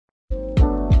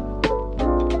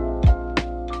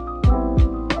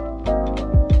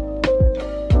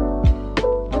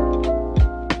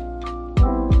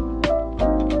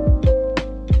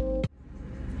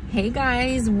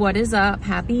guys, what is up?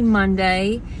 Happy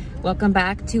Monday. Welcome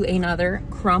back to another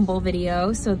Crumbl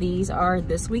video. So these are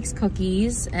this week's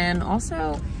cookies, and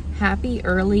also happy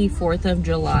early 4th of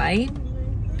July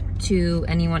to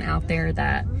anyone out there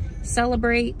that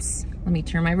celebrates. Let me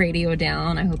turn my radio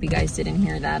down. I hope you guys didn't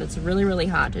hear that. It's really, really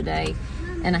hot today,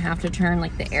 and I have to turn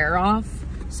like the air off.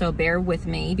 So bear with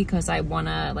me because I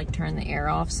wanna like turn the air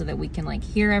off so that we can like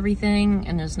hear everything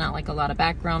and there's not like a lot of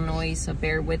background noise. So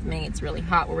bear with me. It's really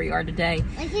hot where we are today.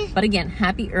 But again,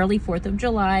 happy early 4th of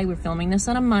July. We're filming this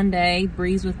on a Monday.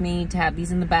 Bree's with me to have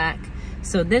these in the back.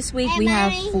 So this week we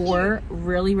have 4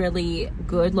 really, really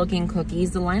good looking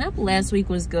cookies. The lineup last week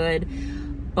was good,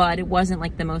 but it wasn't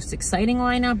like the most exciting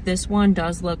lineup. This one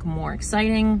does look more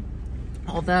exciting.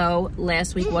 Although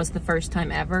last week was the first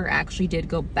time ever, I actually did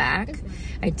go back.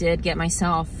 I did get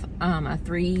myself a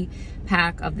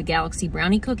 3-pack of the Galaxy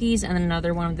brownie cookies and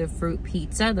another one of the fruit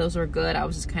pizza. Those were good. I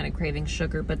was just kind of craving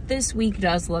sugar, but this week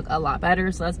does look a lot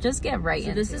better. So let's just get right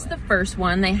into it. This is the first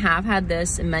one. They have had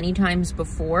this many times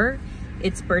before.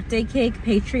 It's birthday cake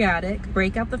patriotic,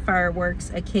 break out the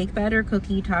fireworks, a cake batter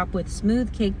cookie topped with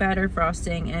smooth cake batter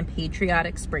frosting and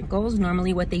patriotic sprinkles.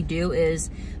 Normally what they do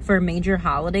is for major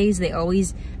holidays, they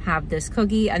always have this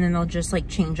cookie and then they'll just like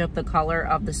change up the color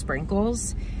of the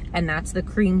sprinkles. And that's the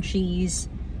cream cheese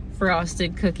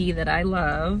frosted cookie that I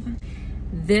love.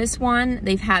 This one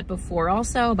they've had before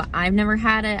also, but I've never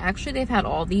had it. Actually, they've had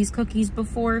all these cookies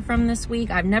before from this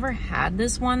week. I've never had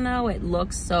this one though. It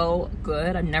looks so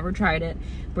good. I've never tried it.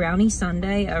 Brownie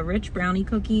Sundae, a rich brownie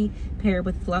cookie paired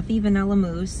with fluffy vanilla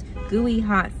mousse, gooey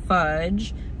hot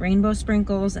fudge, rainbow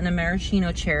sprinkles, and a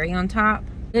maraschino cherry on top.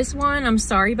 This one, I'm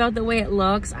sorry about the way it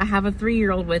looks. I have a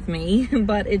 3-year-old with me,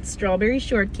 but it's strawberry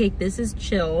shortcake. This is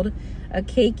chilled. A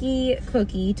cakey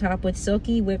cookie topped with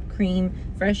silky whipped cream,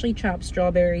 freshly chopped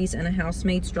strawberries, and a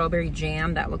house-made strawberry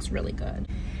jam. That looks really good.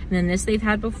 And then this they've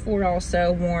had before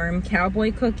also, warm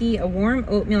Cowboy cookie, a warm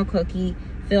oatmeal cookie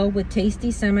filled with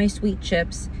tasty semi-sweet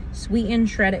chips, sweetened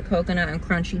shredded coconut, and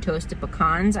crunchy toasted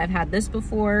pecans. I've had this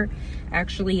before.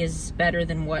 Actually is better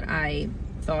than what I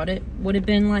thought it would have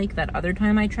been like that other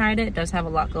time I tried it. It does have a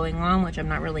lot going on, which I'm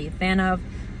not really a fan of.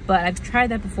 But I've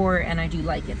tried that before and I do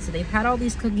like it. So they've had all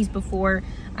these cookies before.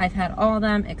 I've had all of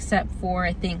them except for,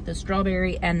 I think, the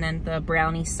strawberry and then the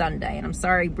Brownie Sundae. And I'm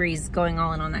sorry Bree's going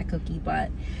all in on that cookie,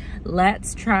 but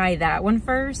let's try that one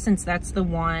first since that's the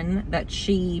one that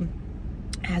she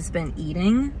has been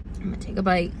eating. I'm gonna take a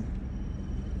bite.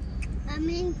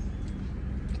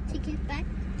 Take it back.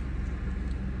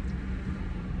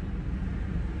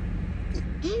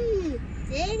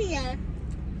 They are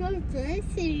so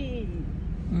tasty.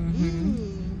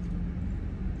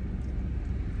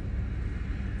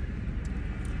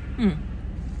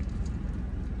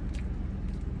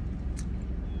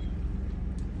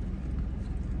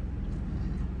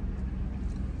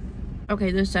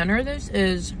 Okay, the center of this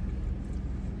is,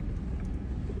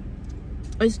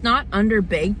 it's not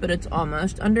underbaked, but it's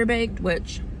almost underbaked,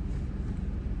 which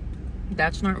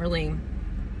that's not really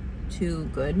too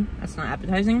good. That's not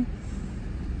appetizing.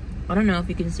 I don't know if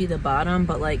you can see the bottom,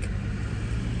 but like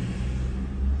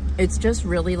it's just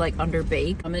really like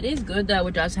underbaked. It is good though.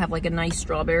 It does have like a nice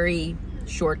strawberry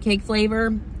shortcake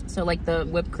flavor. So like the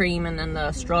whipped cream and then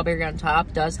the strawberry on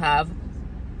top does have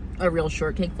a real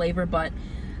shortcake flavor. But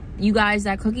you guys,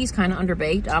 that cookie's kind of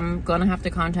underbaked. I'm gonna have to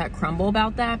contact Crumbl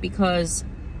about that because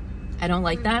I don't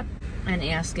like that, and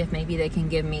ask if maybe they can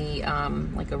give me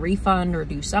like a refund or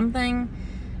do something,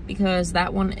 because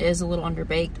that one is a little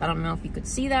underbaked. I don't know if you could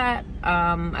see that.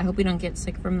 I hope we don't get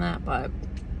sick from that, but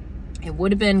it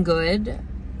would have been good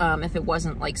if it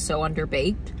wasn't like so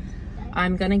underbaked.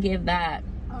 I'm gonna give that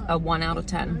a 1 out of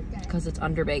 10 because it's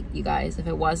underbaked, you guys. If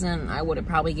it wasn't, I would have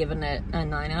probably given it a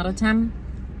 9 out of 10.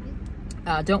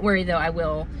 Don't worry though, I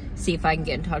will see if I can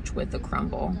get in touch with the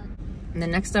Crumbl. And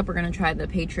then next up, we're gonna try the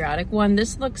patriotic one.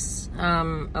 This looks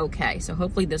okay, so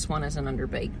hopefully this one isn't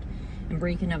underbaked. And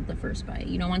Bree can have the first bite.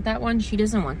 You don't want that one? She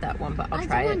doesn't want that one, but I'll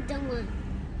try it. I don't want that one.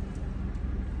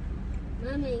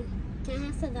 Mommy, can I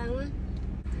have some of that one?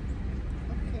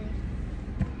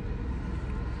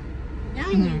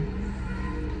 Okay.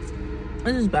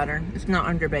 This is better. It's not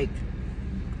underbaked.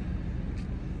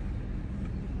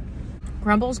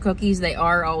 Crumbl's cookies, they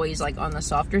are always like on the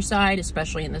softer side,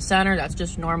 especially in the center. That's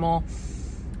just normal.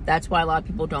 That's why a lot of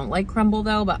people don't like Crumbl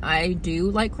though, but I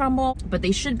do like Crumbl. But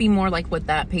they should be more like what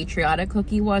that patriotic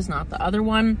cookie was, not the other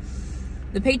one.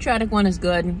 The patriotic one is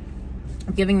good.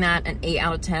 I'm giving that an 8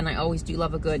 out of 10. I always do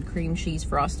love a good cream cheese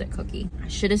frosted cookie. I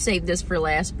should have saved this for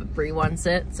last, but Bree wants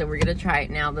it, so we're gonna try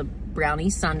it now, the Brownie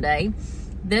Sundae.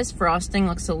 This frosting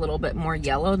looks a little bit more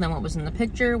yellow than what was in the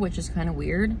picture, which is kind of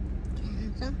weird.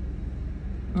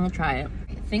 I'll try it.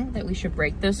 I think that we should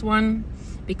break this one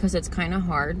because it's kind of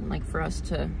hard, like, for us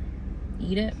to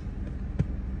eat it.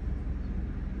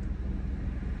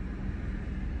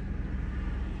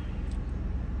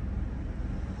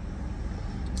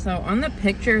 So on the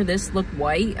picture, this looked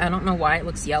white. I don't know why it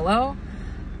looks yellow.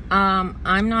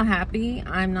 I'm not happy.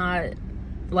 I'm not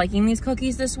liking these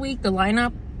cookies this week. The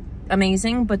lineup,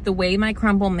 amazing, but the way my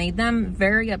Crumbl made them,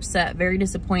 very upset, very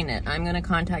disappointed. I'm gonna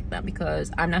contact them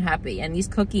because I'm not happy. And these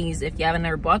cookies, if you haven't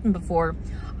ever bought them before,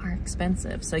 are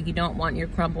expensive. So you don't want your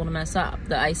Crumbl to mess up.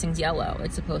 The icing's yellow.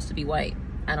 It's supposed to be white.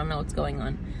 I don't know what's going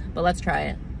on, but let's try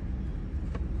it.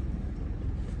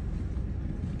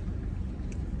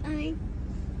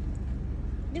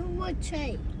 Do what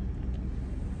try?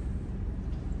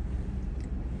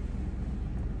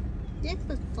 This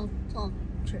was so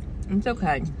It's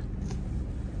okay.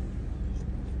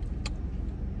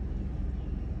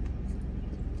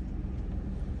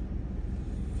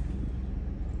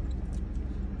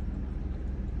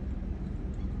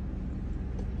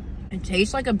 It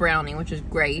tastes like a brownie, which is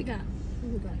great. Yeah.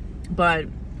 But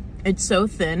it's so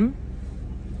thin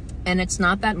and it's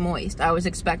not that moist. I was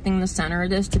expecting the center of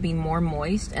this to be more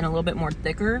moist and a little bit more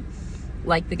thicker,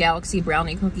 like the Galaxy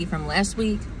brownie cookie from last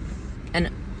week and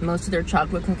most of their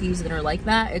chocolate cookies that are like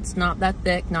that. It's not that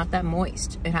thick, not that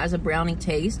moist. It has a brownie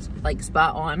taste, like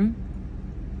spot on,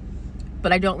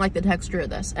 but I don't like the texture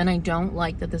of this, and I don't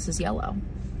like that this is yellow.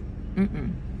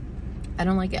 I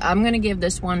don't like it. I'm gonna give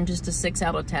this one just a 6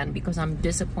 out of 10 because I'm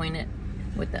disappointed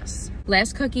with this.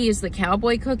 Last cookie is the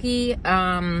Cowboy cookie.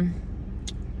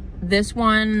 This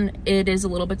one, it is a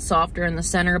little bit softer in the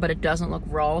center, but it doesn't look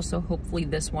raw, so hopefully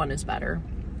this one is better.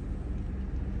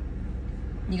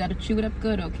 You gotta chew it up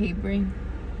good, okay, Brie?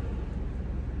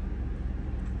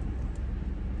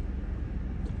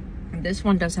 This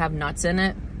one does have nuts in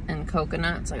it and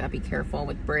coconut, so I gotta be careful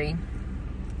with Brie.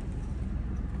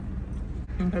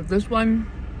 But this one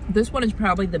is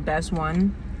probably the best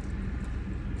one.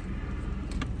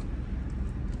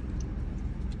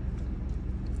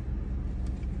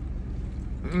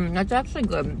 That's actually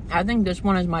good. I think this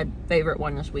one is my favorite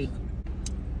one this week.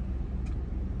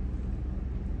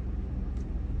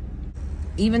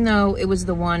 Even though it was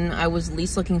the one I was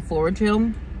least looking forward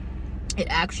to, it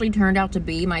actually turned out to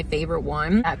be my favorite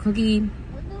one. That cookie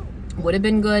would have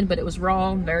been good, but it was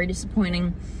raw, very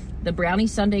disappointing. The Brownie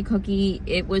Sundae cookie,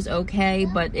 it was okay,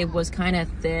 but it was kind of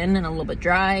thin and a little bit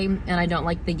dry, and I don't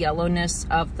like the yellowness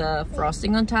of the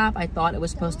frosting on top. I thought it was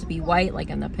supposed to be white,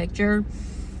 like in the picture.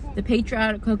 The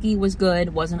Patriotic cookie was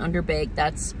good, wasn't underbaked.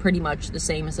 That's pretty much the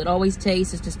same as it always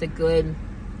tastes. It's just a good,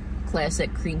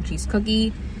 classic cream cheese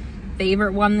cookie.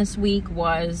 Favorite one this week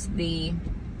was the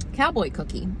Cowboy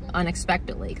cookie,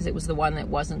 unexpectedly, because it was the one that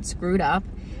wasn't screwed up,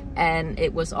 and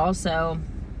it was also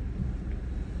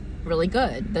really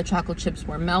good. The chocolate chips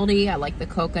were melty. I like the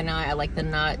coconut. I like the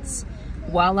nuts.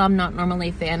 While I'm not normally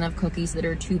a fan of cookies that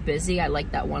are too busy, I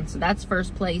like that one. So that's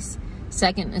first place.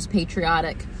 Second is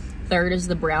Patriotic. Third is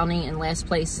the brownie, and last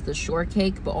place is the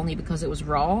Shortcake, but only because it was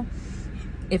raw.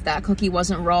 If that cookie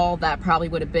wasn't raw, that probably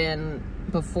would have been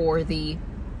before the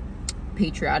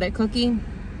Patriotic cookie.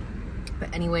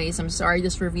 But anyways, I'm sorry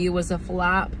this review was a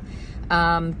flop.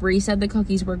 Bree said the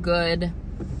cookies were good,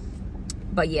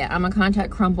 but yeah, I'm gonna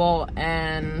contact Crumbl,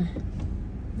 and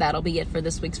that'll be it for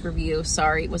this week's review.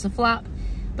 Sorry it was a flop,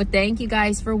 but thank you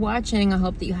guys for watching. I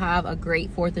hope that you have a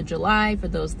great 4th of July for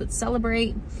those that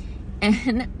celebrate,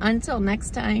 and until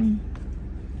next time,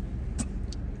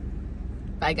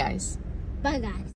 bye guys. Bye guys.